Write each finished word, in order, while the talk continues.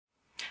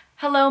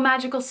Hello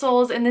magical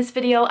souls, in this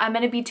video I'm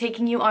going to be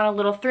taking you on a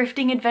little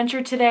thrifting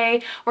adventure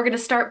today. We're going to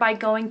start by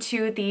going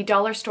to the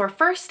dollar store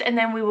first and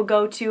then we will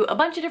go to a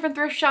bunch of different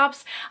thrift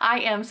shops. I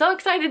am so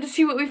excited to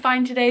see what we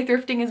find today.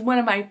 Thrifting is one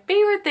of my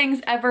favorite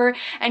things ever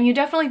and you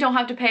definitely don't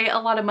have to pay a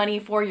lot of money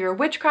for your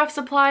witchcraft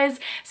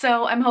supplies,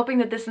 so I'm hoping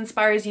that this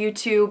inspires you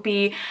to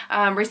be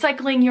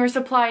recycling your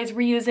supplies,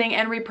 reusing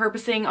and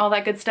repurposing, all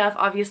that good stuff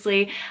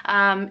obviously.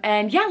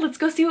 And yeah, let's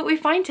go see what we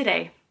find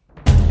today.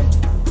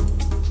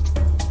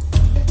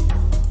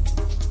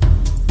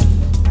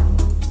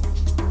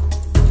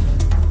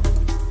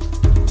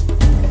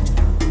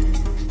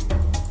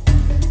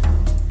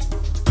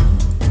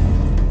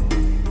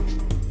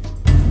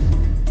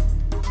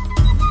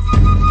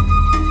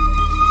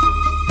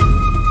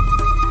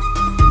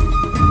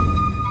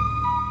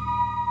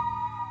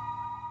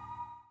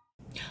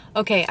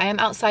 Okay, I am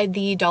outside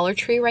the Dollar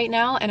Tree right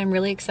now and I'm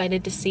really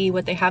excited to see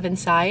what they have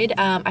inside.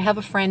 I have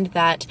a friend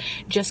that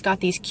just got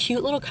these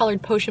cute little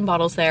colored potion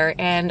bottles there,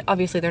 and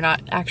obviously they're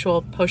not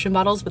actual potion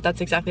bottles, but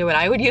that's exactly what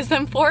I would use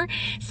them for.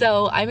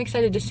 So I'm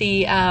excited to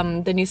see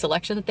the new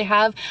selection that they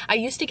have. I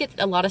used to get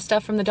a lot of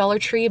stuff from the Dollar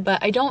Tree,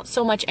 but I don't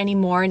so much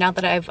anymore now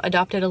that I've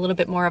adopted a little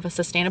bit more of a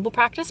sustainable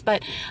practice,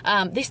 but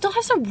they still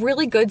have some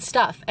really good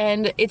stuff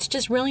and it's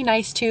just really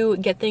nice to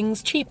get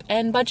things cheap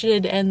and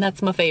budgeted, and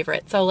that's my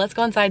favorite. So let's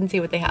go inside and see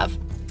what they have.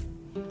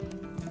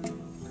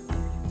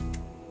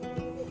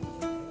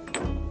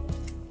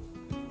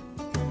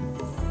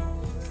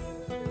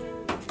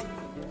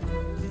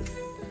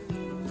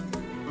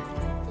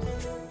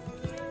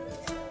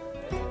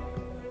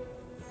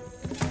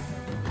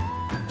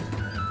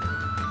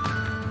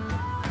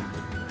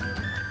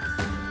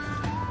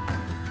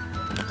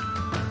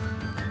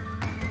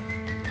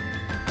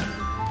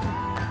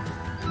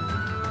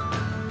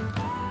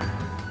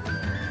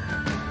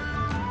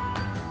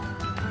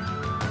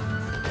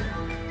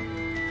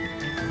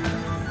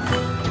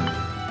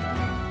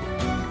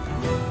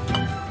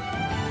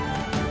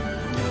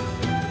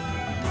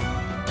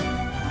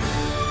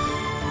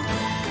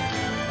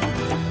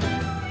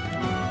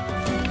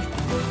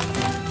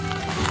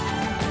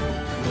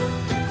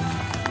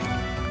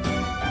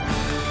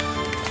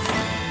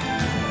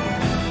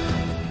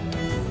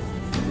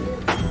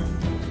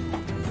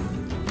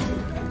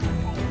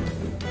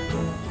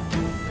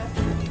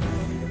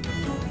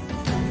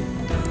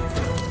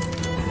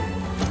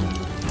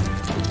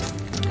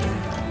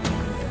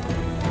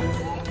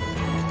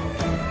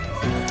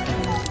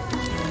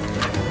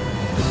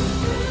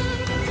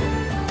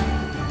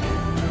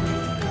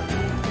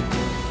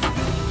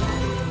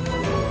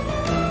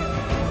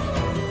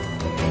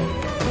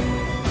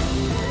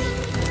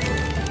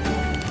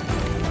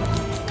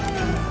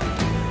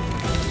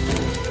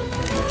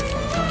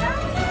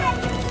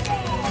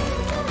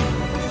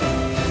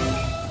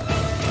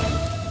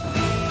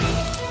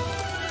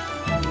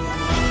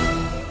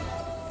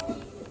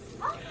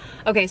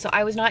 Okay, so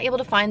I was not able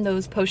to find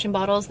those potion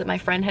bottles that my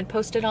friend had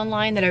posted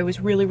online that I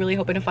was really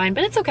hoping to find,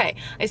 but it's okay.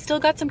 I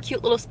still got some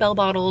cute little spell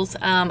bottles,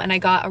 and I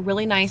got a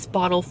really nice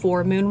bottle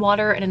for moon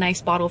water and a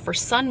nice bottle for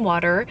sun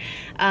water.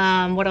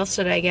 What else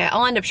did I get?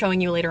 I'll end up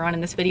showing you later on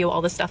in this video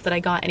all the stuff that I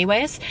got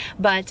anyways,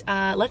 but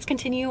let's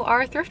continue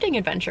our thrifting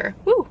adventure.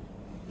 Woo!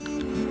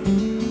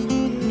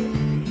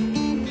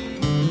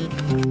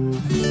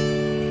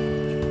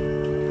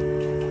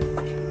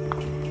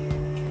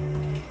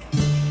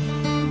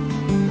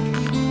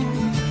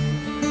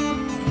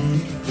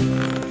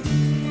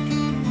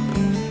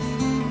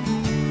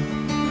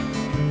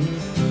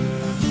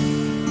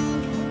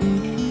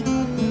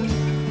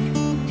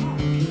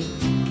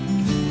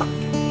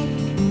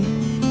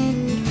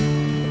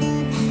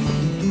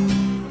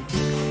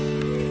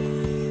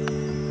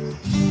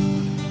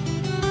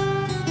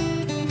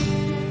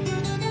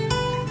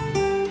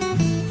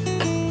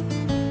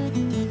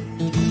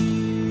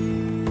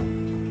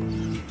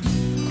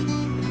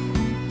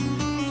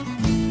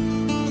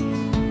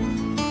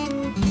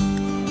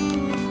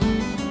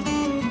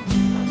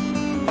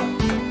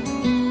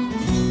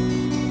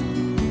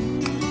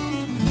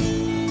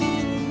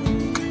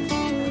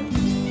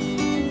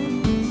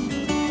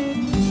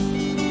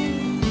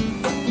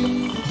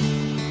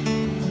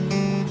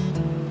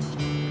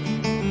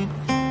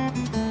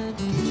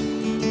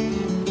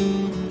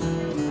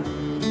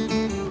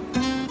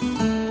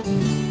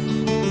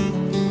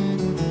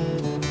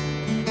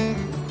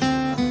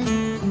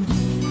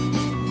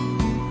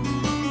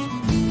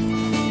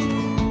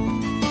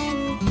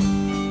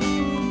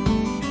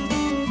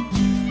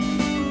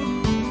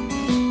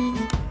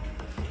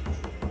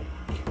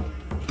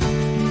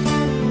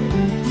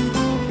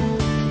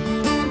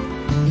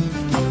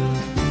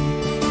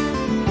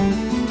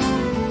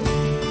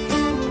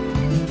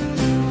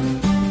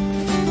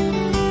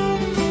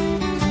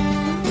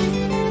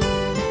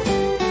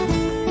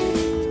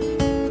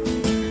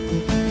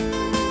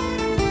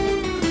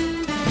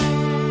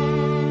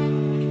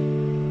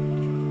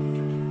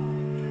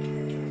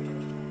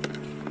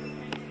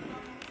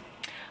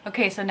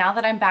 Okay, so now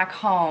that I'm back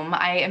home,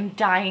 I am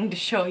dying to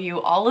show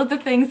you all of the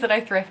things that I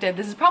thrifted.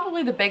 This is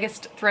probably the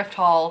biggest thrift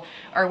haul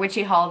or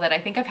witchy haul that I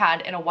think I've had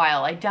in a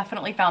while. I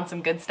definitely found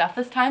some good stuff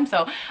this time,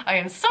 so I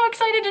am so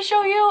excited to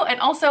show you. And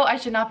also, I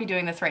should not be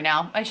doing this right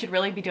now. I should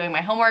really be doing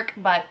my homework,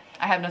 but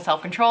I have no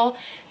self-control.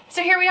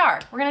 So here we are.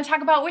 We're gonna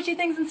talk about witchy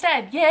things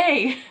instead.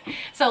 Yay!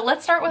 So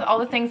let's start with all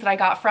the things that I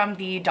got from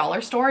the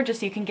dollar store, just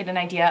so you can get an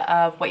idea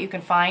of what you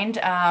can find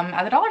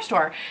at the dollar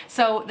store.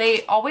 So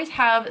they always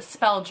have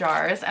spell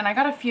jars, and I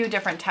got a few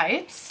different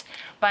types,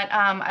 but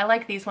I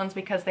like these ones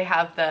because they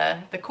have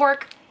the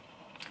cork.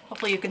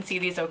 Hopefully you can see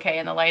these okay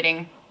in the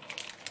lighting.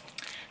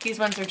 These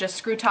ones are just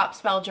screw top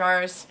spell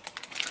jars.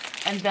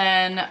 And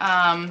then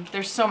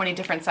there's so many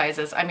different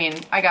sizes. I mean,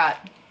 I got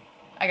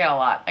a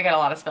lot. I got a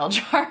lot of spell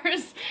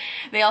jars.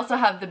 They also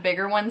have the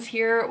bigger ones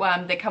here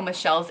that come with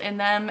shells in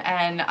them,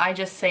 and I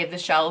just save the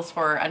shells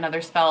for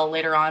another spell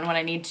later on when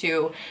I need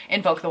to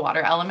invoke the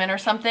water element or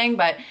something.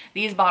 But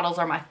these bottles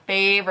are my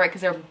favorite because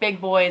they're big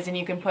boys and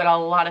you can put a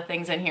lot of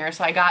things in here.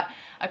 So I got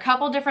a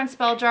couple different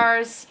spell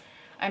jars.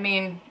 I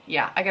mean,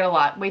 yeah, I got a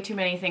lot. Way too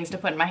many things to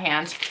put in my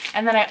hand.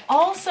 And then I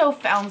also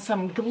found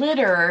some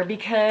glitter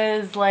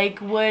because, like,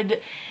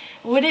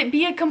 would it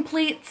be a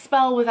complete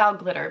spell without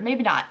glitter?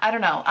 Maybe not. I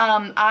don't know.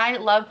 I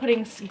love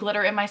putting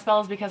glitter in my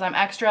spells because I'm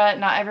extra.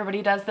 Not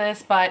everybody does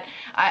this, but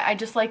I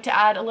just like to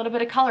add a little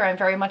bit of color. I'm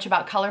very much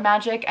about color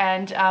magic,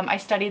 and I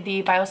studied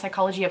the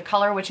biopsychology of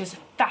color, which is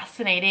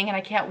fascinating, and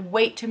I can't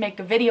wait to make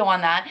a video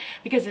on that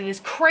because it is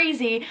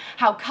crazy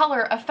how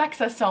color affects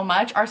us so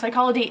much, our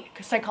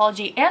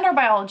psychology and our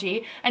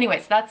biology.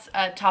 Anyways, that's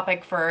a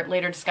topic for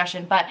later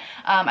discussion, but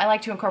I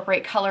like to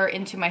incorporate color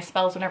into my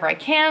spells whenever I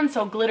can,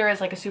 so glitter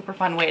is like a super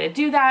fun way to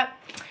do that.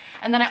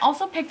 And then I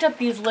also picked up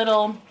these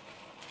little,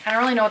 I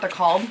don't really know what they're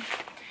called,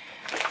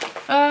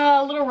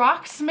 little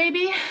rocks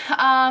maybe.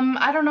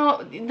 I don't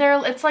know,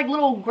 it's like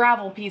little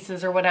gravel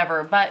pieces or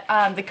whatever, but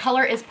the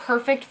color is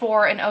perfect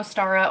for an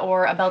Ostara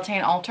or a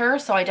Beltane altar,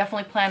 so I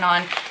definitely plan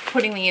on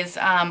putting these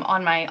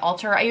on my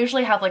altar. I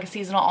usually have like a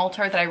seasonal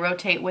altar that I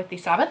rotate with the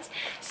Sabbats,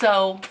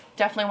 so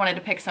definitely wanted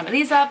to pick some of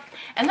these up.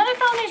 And then I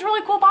found these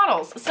really cool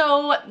bottles,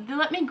 so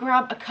let me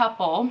grab a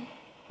couple.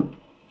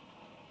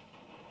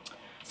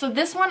 So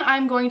this one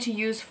I'm going to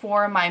use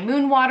for my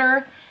moon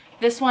water.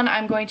 This one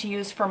I'm going to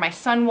use for my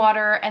sun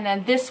water, and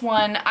then this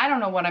one, I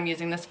don't know what I'm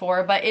using this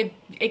for, but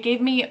it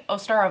gave me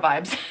Ostara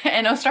vibes,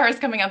 and Ostara is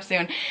coming up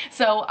soon.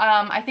 So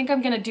I think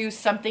I'm gonna do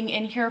something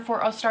in here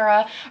for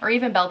Ostara, or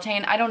even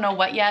Beltane. I don't know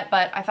what yet,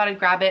 but I thought I'd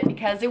grab it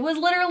because it was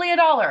literally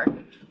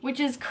 $1, which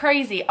is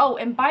crazy. Oh,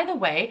 and by the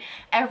way,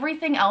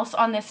 everything else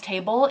on this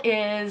table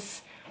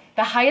is,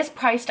 the highest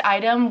priced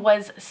item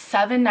was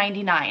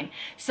 $7.99.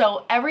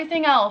 So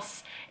everything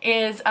else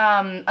is,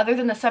 other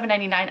than the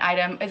 $7.99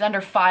 item, is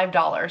under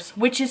 $5,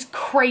 which is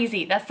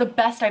crazy. That's the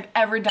best I've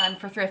ever done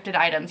for thrifted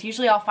items.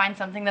 Usually I'll find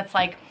something that's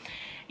like,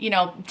 you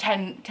know,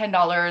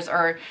 $10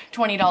 or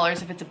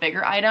 $20 if it's a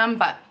bigger item.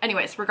 But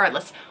anyways,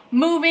 regardless,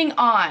 moving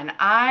on.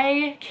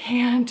 I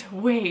can't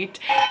wait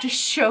to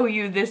show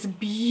you this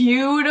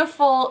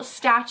beautiful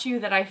statue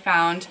that I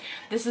found.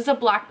 This is a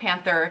Black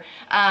Panther.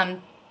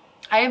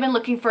 I have been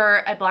looking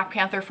for a Black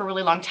Panther for a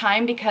really long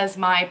time because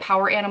my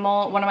power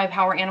animal, one of my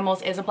power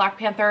animals, is a Black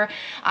Panther.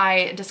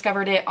 I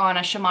discovered it on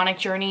a shamanic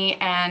journey,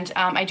 and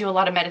I do a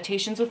lot of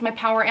meditations with my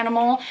power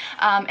animal.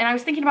 And I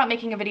was thinking about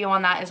making a video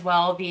on that as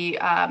well, the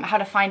how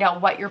to find out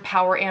what your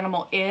power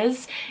animal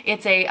is.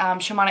 It's a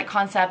shamanic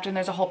concept, and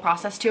there's a whole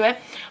process to it.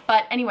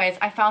 But anyways,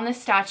 I found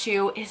this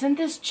statue. Isn't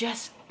this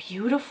just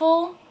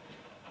beautiful?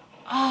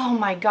 Oh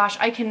my gosh,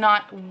 I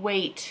cannot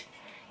wait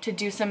to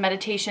do some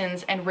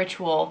meditations and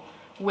ritual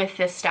with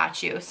this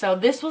statue. So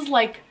this was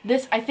like,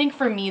 this, I think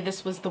for me,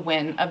 this was the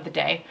win of the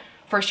day,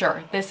 for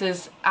sure. This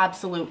is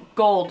absolute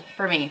gold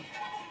for me.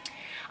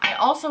 I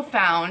also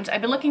found,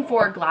 I've been looking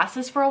for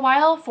glasses for a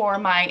while for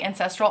my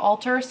ancestral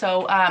altar,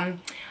 so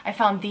I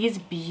found these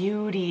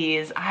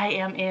beauties. I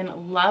am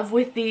in love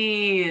with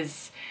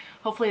these.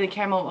 Hopefully the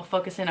camera will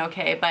focus in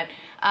okay, but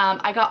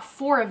I got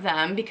 4 of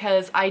them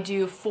because I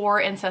do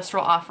 4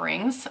 ancestral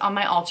offerings on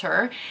my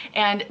altar,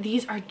 and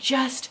these are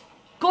just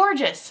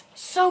gorgeous,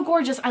 so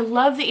gorgeous. I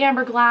love the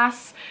amber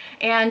glass,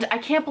 and I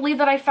can't believe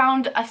that I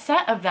found a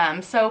set of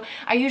them. So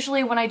I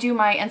usually, when I do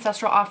my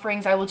ancestral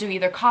offerings, I will do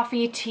either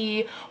coffee,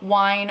 tea,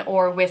 wine,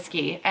 or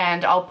whiskey,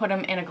 and I'll put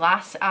them in a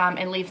glass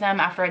and leave them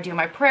after I do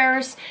my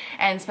prayers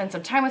and spend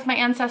some time with my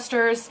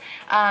ancestors.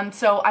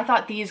 So I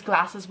thought these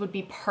glasses would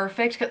be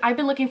perfect because I've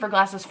been looking for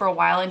glasses for a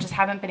while and just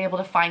haven't been able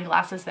to find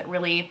glasses that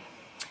really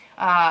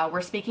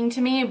were speaking to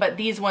me, but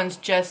these ones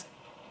just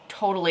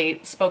totally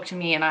spoke to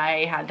me and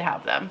I had to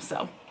have them,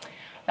 so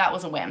that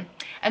was a win.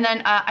 And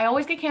then I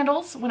always get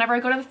candles whenever I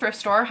go to the thrift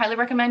store. Highly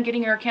recommend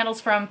getting your candles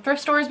from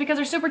thrift stores because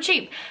they're super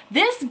cheap.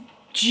 This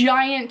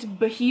giant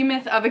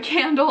behemoth of a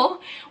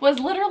candle was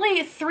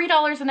literally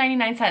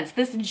 $3.99.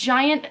 This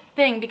giant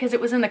thing, because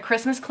it was in the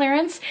Christmas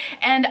clearance,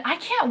 and I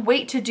can't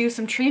wait to do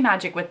some tree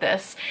magic with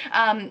this.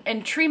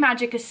 And tree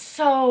magic is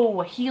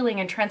so healing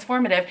and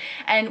transformative,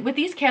 and with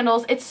these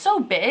candles it's so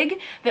big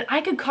that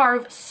I could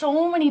carve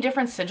so many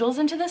different sigils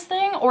into this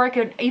thing, or I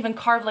could even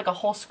carve like a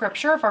whole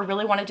scripture if I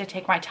really wanted to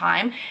take my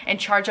time and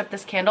charge up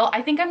this candle.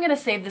 I think I'm gonna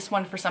save this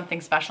one for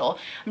something special.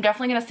 I'm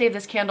definitely gonna save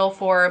this candle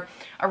for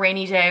a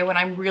rainy day when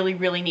I'm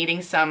really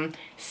needing some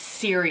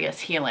serious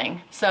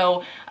healing.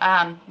 So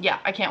yeah,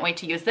 I can't wait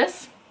to use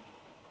this.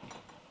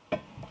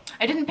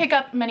 I didn't pick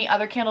up many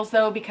other candles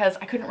though, because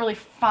I couldn't really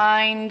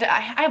find, I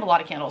have a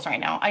lot of candles right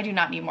now. I do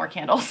not need more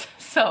candles.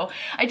 So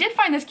I did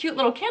find this cute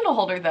little candle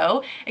holder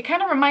though. It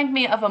kind of reminded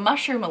me of a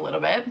mushroom a little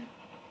bit.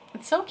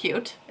 It's so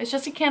cute. It's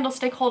just a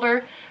candlestick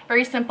holder,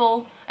 very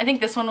simple. I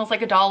think this one was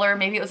like $1,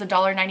 maybe it was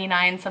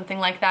 $1.99, something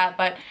like that,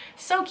 but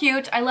so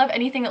cute. I love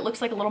anything that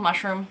looks like a little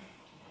mushroom.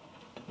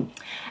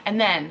 And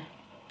then,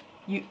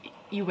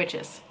 you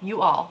witches,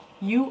 you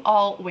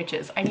all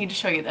witches, I need to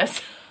show you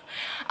this.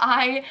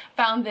 I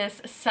found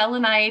this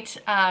selenite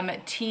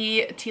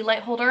tea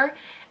light holder,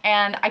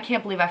 and I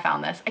can't believe I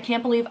found this. I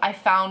can't believe I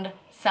found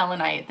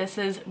selenite. This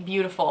is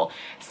beautiful.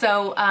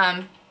 So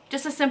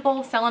just a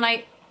simple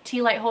selenite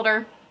tea light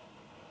holder,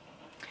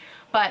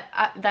 but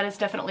that is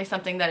definitely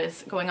something that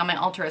is going on my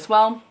altar as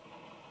well.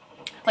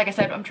 Like I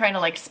said, I'm trying to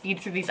like speed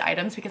through these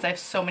items because I have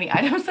so many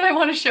items that I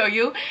want to show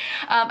you.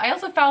 I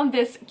also found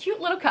this cute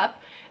little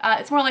cup.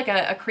 It's more like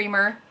a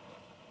creamer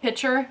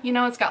pitcher, you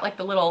know, it's got like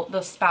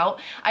the spout.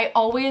 I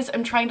always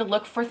am trying to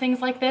look for things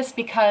like this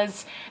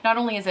because not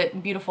only is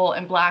it beautiful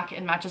and black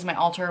and matches my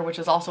altar, which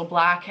is also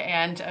black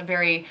and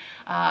very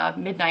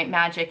midnight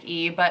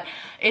magic-y, but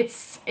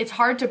it's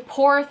hard to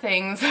pour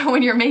things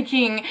when you're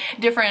making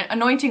different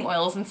anointing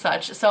oils and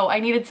such. So I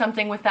needed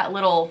something with that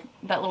little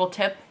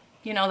tip,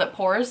 you know, that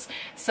pours.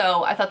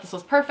 So I thought this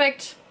was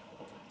perfect.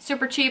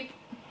 Super cheap,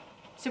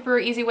 super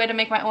easy way to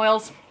make my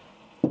oils.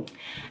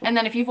 And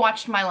then if you've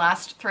watched my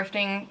last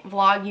thrifting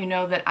vlog, you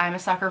know that I'm a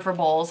sucker for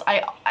bowls.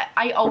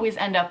 I always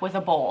end up with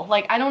a bowl.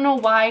 Like, I don't know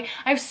why.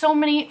 I have so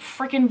many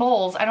freaking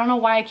bowls. I don't know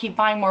why I keep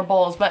buying more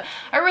bowls, but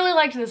I really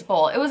liked this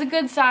bowl. It was a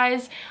good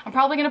size. I'm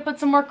probably gonna put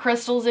some more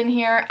crystals in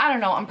here. I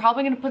don't know. I'm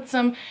probably gonna put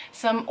some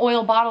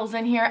oil bottles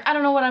in here. I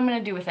don't know what I'm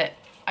gonna do with it.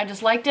 I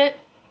just liked it.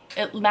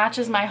 It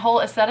matches my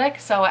whole aesthetic,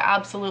 so I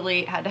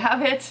absolutely had to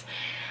have it.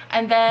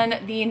 And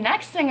then the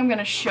next thing I'm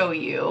gonna show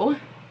you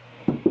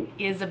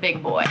is a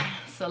big boy.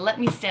 So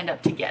let me stand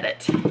up to get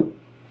it.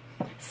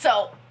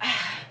 So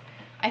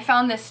I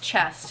found this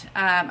chest.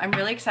 I'm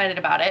really excited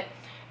about it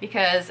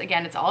because,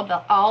 again, it's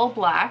all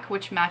black,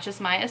 which matches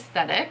my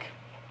aesthetic.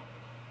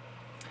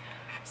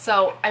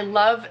 So I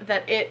love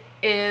that it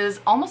is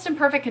almost in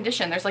perfect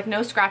condition. There's like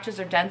no scratches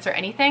or dents or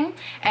anything.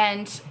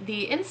 And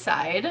the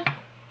inside, let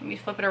me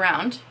flip it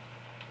around,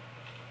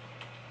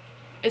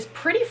 is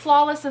pretty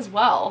flawless as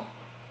well.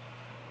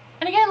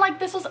 And again, like,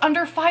 this was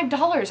under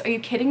 $5. Are you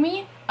kidding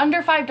me?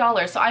 Under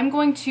 $5. So I'm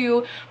going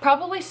to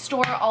probably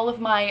store all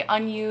of my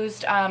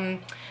unused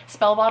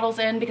spell bottles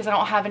in because I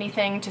don't have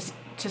anything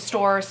to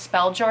store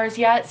spell jars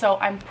yet. So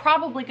I'm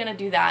probably gonna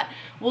do that.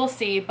 We'll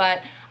see,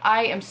 but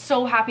I am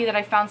so happy that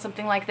I found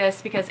something like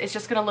this because it's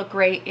just gonna look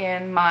great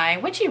in my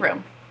witchy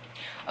room.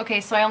 Okay,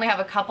 so I only have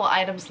a couple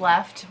items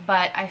left,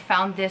 but I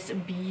found this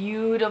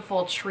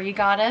beautiful tree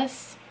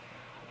goddess.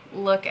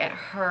 Look at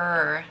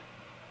her.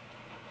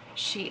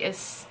 She is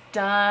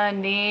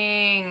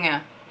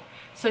stunning.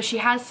 So she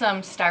has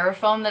some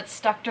styrofoam that's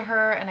stuck to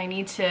her, and I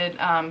need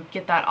to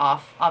get that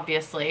off,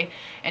 obviously.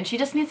 And she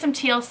just needs some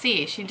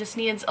TLC. She just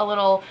needs a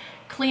little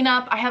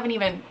cleanup. I haven't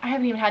even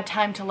had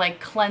time to like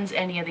cleanse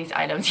any of these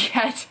items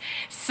yet.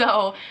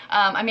 So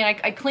I mean,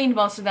 I cleaned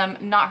most of them,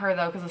 not her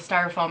though, because the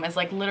styrofoam is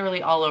like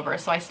literally all over,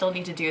 so I still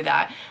need to do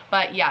that.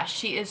 But yeah,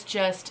 she is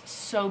just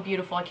so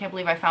beautiful. I can't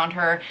believe I found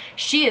her.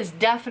 She is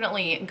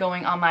definitely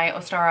going on my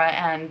Ostara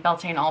and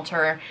Beltane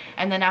altar,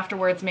 and then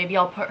afterwards maybe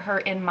I'll put her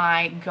in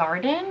my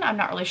garden. I'm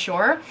not really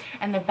sure.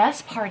 And the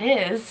best part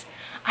is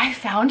I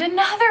found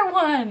another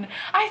one.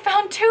 I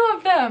found 2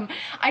 of them.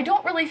 I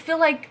don't really feel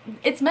like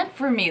it's meant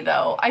for me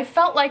though. I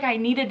felt like I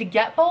needed to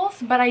get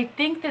both, but I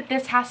think that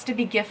this has to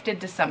be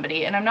gifted to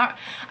somebody, and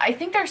I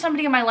think there's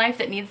somebody in my life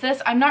that needs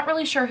this. I'm not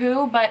really sure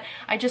who, but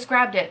I just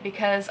grabbed it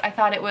because I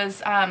thought it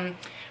was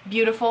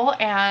beautiful,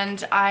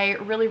 and I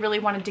really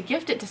wanted to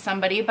gift it to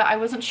somebody, but I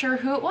wasn't sure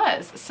who it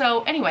was.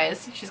 So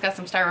anyways, she's got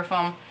some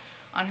styrofoam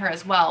on her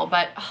as well,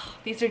 but oh,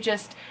 these are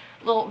just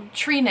little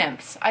tree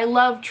nymphs. I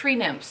love tree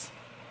nymphs.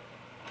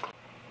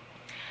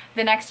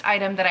 The next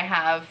item that I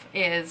have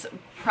is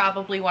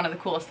probably one of the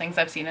coolest things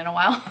I've seen in a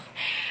while.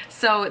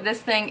 So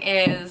this thing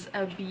is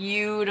a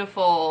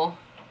beautiful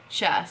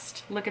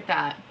chest. Look at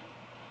that.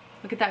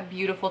 Look at that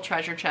beautiful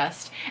treasure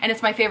chest. And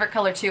it's my favorite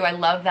color too. I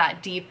love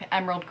that deep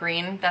emerald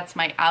green. That's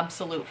my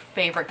absolute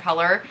favorite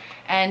color.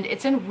 And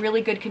it's in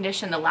really good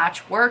condition. The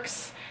latch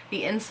works.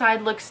 The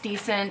inside looks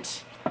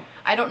decent.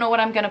 I don't know what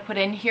I'm gonna put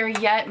in here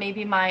yet.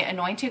 Maybe my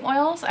anointing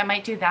oils, I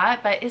might do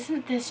that, but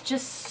isn't this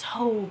just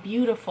so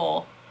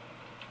beautiful?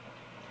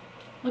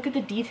 Look at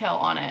the detail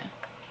on it.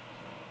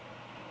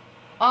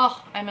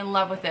 Oh, I'm in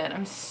love with it.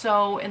 I'm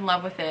so in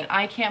love with it.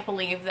 I can't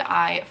believe that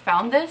I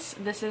found this.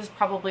 This is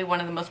probably one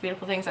of the most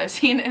beautiful things I've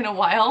seen in a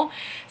while.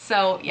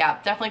 So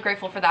yeah, definitely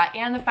grateful for that.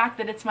 And the fact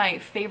that it's my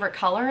favorite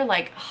color,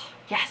 like, oh,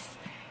 yes,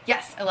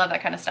 yes, I love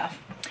that kind of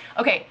stuff.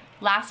 Okay,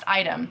 last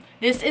item.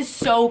 This is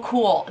so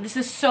cool. This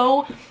is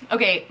so,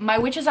 okay, my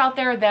witches out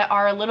there that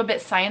are a little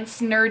bit science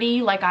nerdy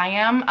like I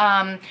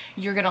am,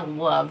 you're gonna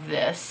love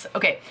this.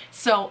 Okay,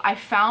 so I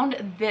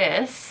found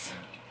this.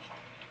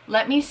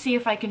 Let me see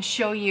if I can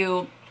show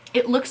you.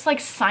 It looks like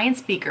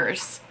science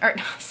beakers, or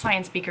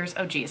science beakers,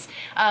 oh geez.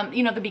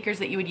 You know, the beakers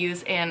that you would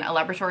use in a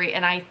laboratory,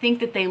 and I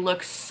think that they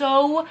look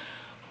so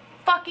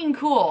fucking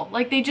cool.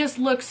 Like, they just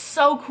look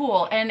so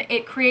cool, and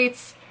it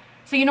creates,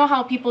 so you know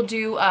how people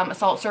do a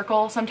salt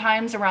circle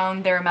sometimes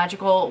around their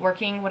magical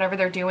working, whatever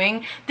they're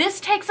doing? This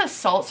takes a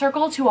salt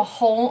circle to a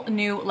whole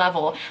new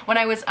level. When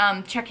I was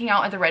checking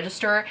out at the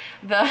register,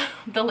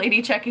 the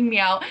lady checking me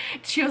out,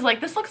 she was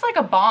like, this looks like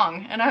a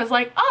bong. And I was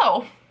like,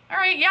 oh, all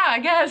right, yeah, I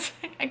guess.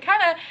 It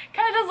kind of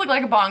does look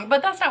like a bong,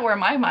 but that's not where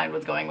my mind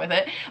was going with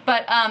it.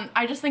 But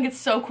I just think it's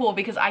so cool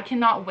because I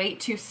cannot wait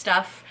to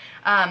stuff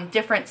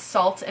different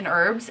salts and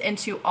herbs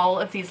into all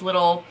of these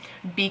little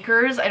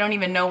beakers. I don't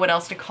even know what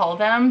else to call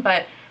them,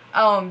 but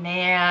oh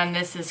man,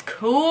 this is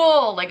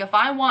cool. Like, if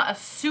I want a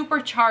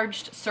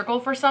supercharged circle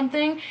for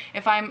something,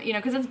 if I'm, you know,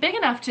 because it's big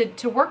enough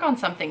to work on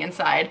something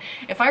inside.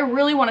 If I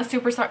really want a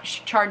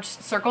supercharged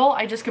circle,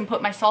 I just can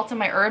put my salts and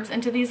my herbs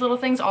into these little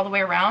things all the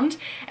way around.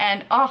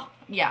 And oh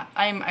yeah,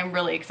 I'm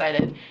really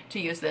excited to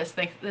use this.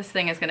 This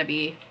thing is going to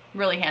be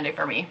really handy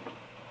for me.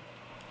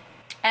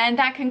 And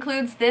that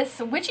concludes this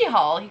witchy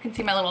haul. You can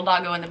see my little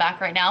doggo in the back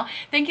right now.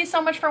 Thank you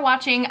so much for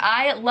watching.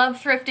 I love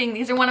thrifting.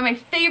 These are one of my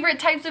favorite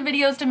types of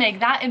videos to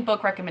make. That and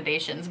book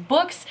recommendations.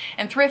 Books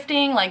and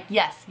thrifting, like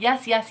yes,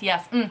 yes, yes,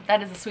 yes.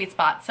 That is a sweet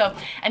spot. So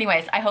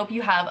anyways, I hope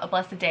you have a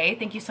blessed day.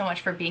 Thank you so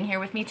much for being here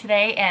with me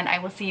today, and I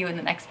will see you in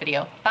the next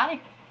video. Bye.